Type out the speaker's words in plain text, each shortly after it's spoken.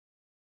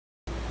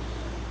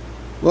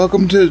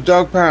Welcome to the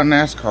Dog Pound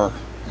NASCAR.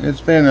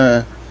 It's been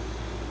a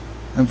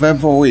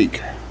eventful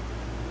week.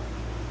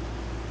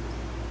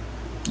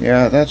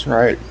 Yeah, that's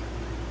right.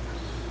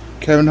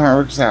 Kevin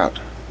Harvick's out,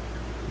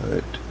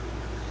 but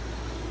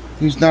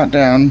he's not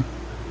down.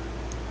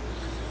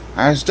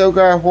 I still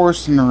got a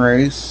horse in the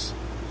race.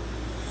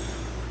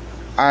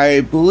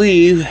 I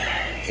believe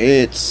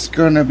it's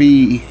gonna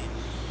be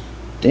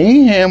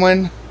Denny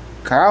Hamlin,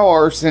 Kyle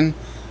Larson,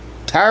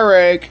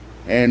 Tyrek,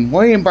 and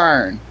William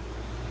Byron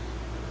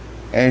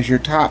as your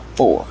top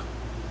four.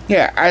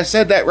 Yeah, I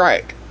said that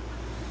right.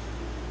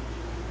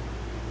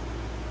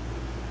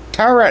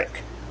 Tyrek.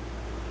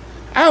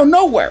 Out of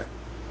nowhere.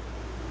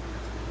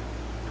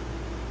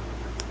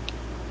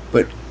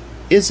 But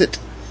is it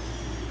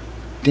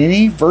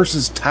Denny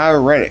versus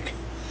Tyler Reddick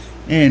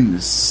in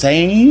the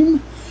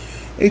same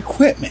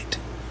equipment?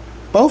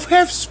 Both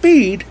have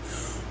speed.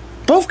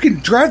 Both can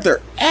drive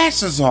their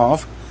asses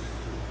off.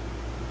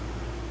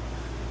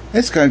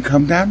 It's going to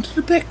come down to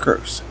the pit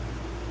crews.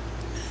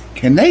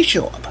 Can they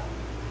show up?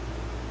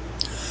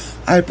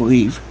 I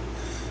believe,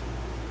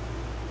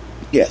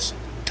 yes,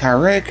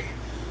 Tyrek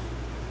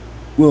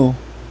will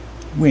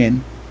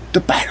win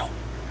the battle.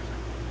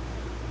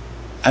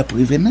 I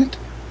believe in it.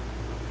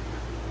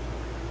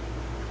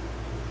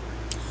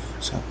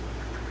 So,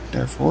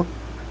 therefore,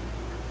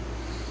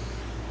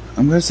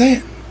 I'm going to say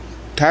it.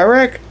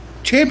 Tyrek,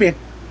 champion.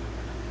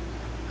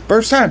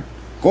 First time.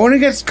 Going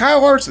against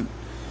Kyle Larson.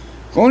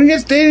 Going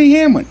against Denny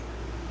Hamlin.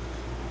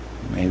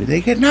 Maybe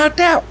they get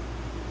knocked out.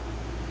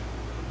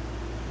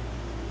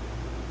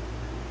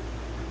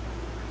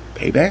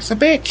 Payback's a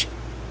bitch.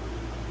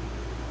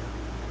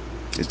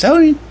 Just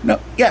telling you. No,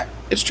 yeah,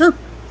 it's true.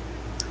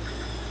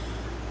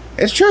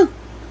 It's true.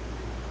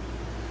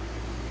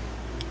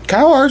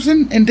 Kyle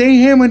Larson and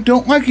Denny Hamlin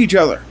don't like each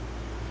other.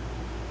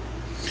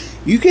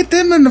 You get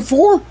them in the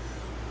four,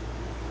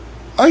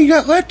 all you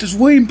got left is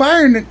William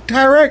Byron and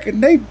Tyrek,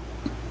 and they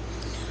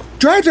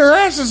drive their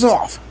asses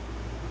off.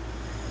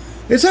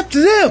 It's up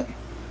to them.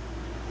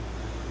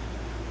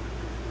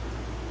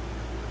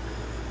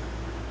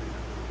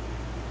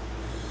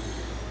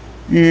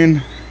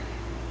 And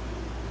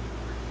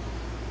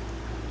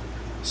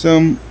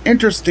some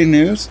interesting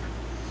news.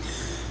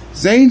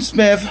 Zane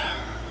Smith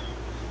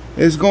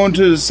is going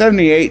to the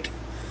 78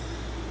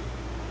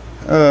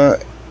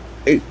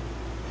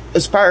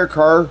 Aspire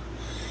car,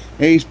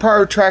 and he's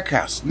part of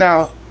Trackhouse.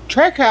 Now,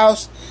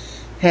 Trackhouse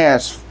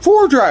has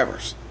 4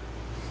 drivers.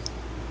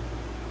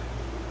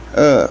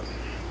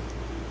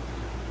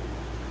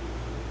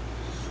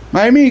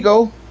 My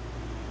amigo,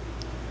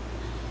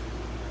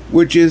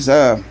 which is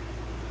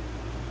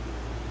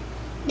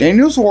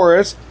Daniel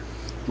Suarez,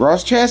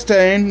 Ross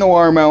Chastain, the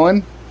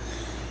Watermelon.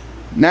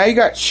 Now you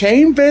got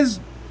Shane Gisbergen,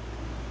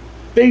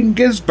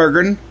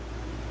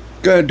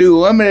 gonna do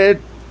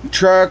limited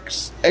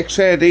trucks,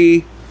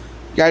 Xfinity,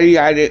 yada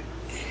yada.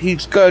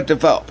 He's gonna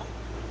develop,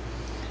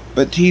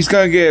 but he's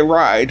gonna get a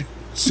ride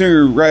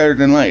sooner rather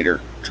than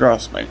later.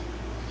 Trust me.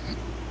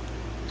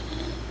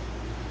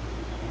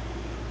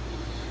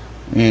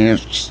 And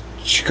if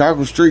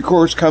Chicago Street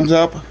Course comes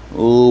up,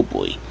 oh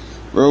boy.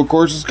 Road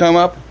courses come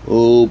up,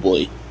 oh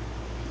boy.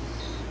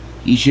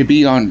 He should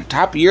be on the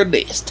top of your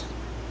list,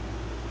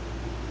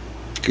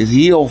 because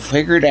he'll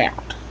figure it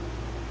out.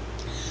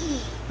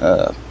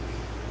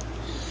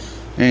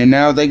 And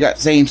now they got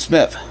Zane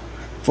Smith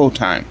full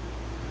time.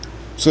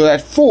 So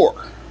that's 4.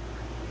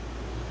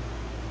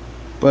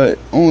 But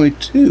only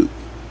 2.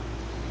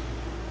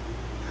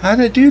 How'd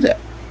I do that?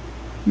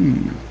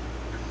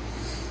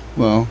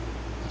 Well,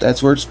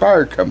 that's where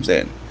Spire comes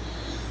in.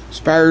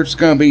 Spire's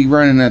gonna be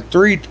running a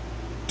three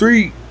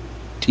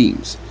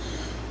teams.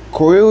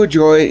 Corey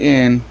LaJoy,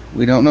 and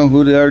we don't know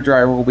who the other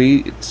driver will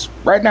be. It's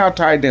right now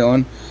Ty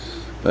Dillon,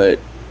 but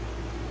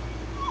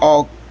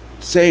all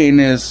saying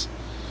is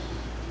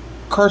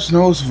Carson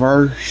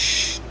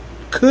Hocevar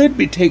could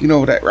be taking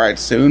over that ride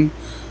soon.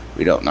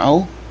 We don't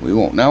know. We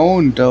won't know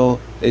until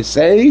they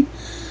say.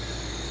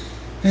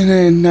 And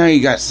then now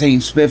you got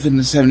Zane Smith in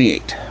the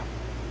 78.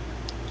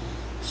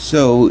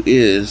 So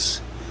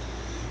is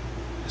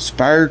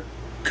Spire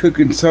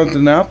cooking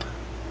something up?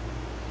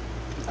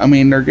 I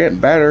mean, they're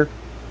getting better.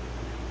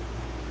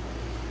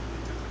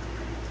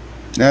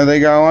 Now they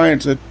got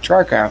alliance with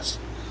Trackhouse.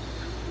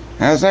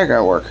 How's that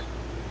gonna work?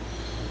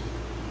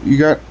 You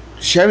got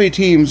Chevy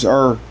teams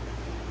are.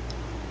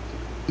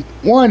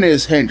 One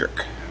is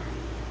Hendrick,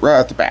 right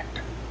off the bat.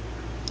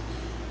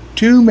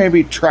 2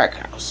 maybe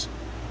Trackhouse.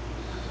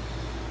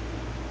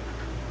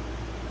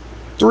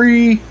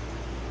 3,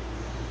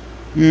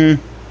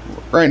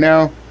 right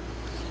now,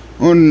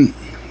 one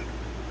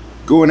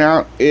going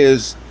out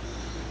is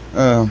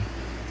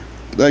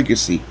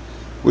Legacy,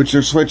 which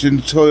they're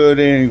switching to Toyota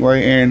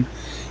anyway. And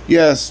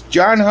yes,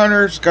 John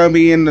Hunter's gonna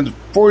be in the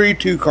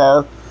 42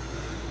 car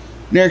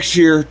next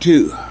year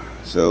too.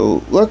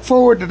 So look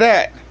forward to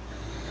that.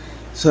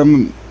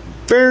 Some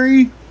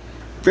very,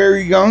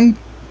 very young,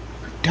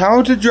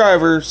 talented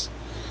drivers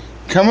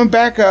coming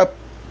back up.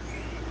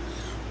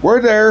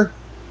 We're there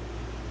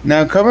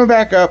now, coming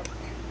back up,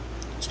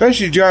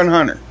 especially John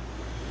Hunter.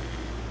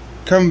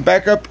 coming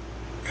back up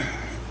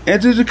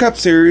into the Cup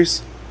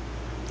Series.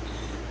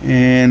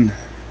 And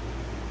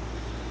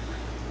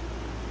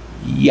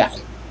yeah.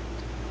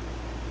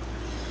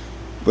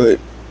 But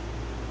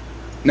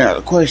now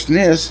the question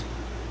is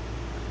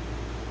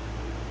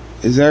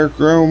Eric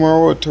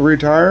Romero to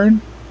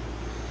retiring?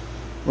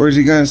 Or is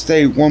he going to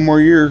stay one more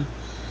year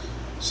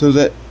so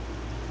that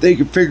they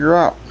can figure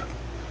out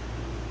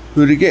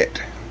who to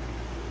get?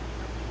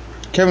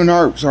 Kevin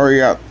Hart's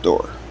already out the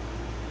door.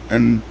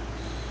 And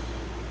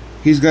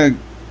he's going to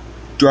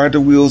drive the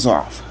wheels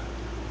off.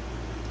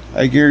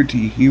 I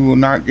guarantee he will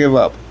not give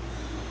up.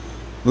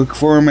 Look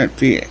for him at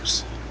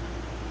Phoenix.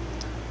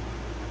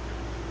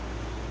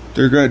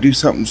 They're going to do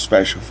something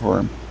special for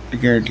him. I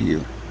guarantee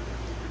you.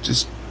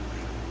 Just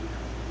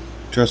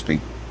trust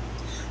me.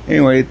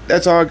 Anyway,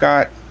 that's all I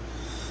got.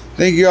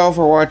 Thank you all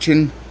for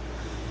watching.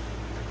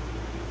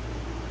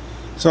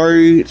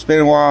 Sorry it's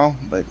been a while,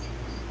 but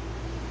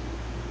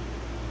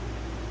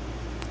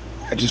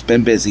I've just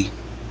been busy.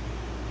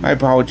 My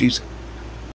apologies.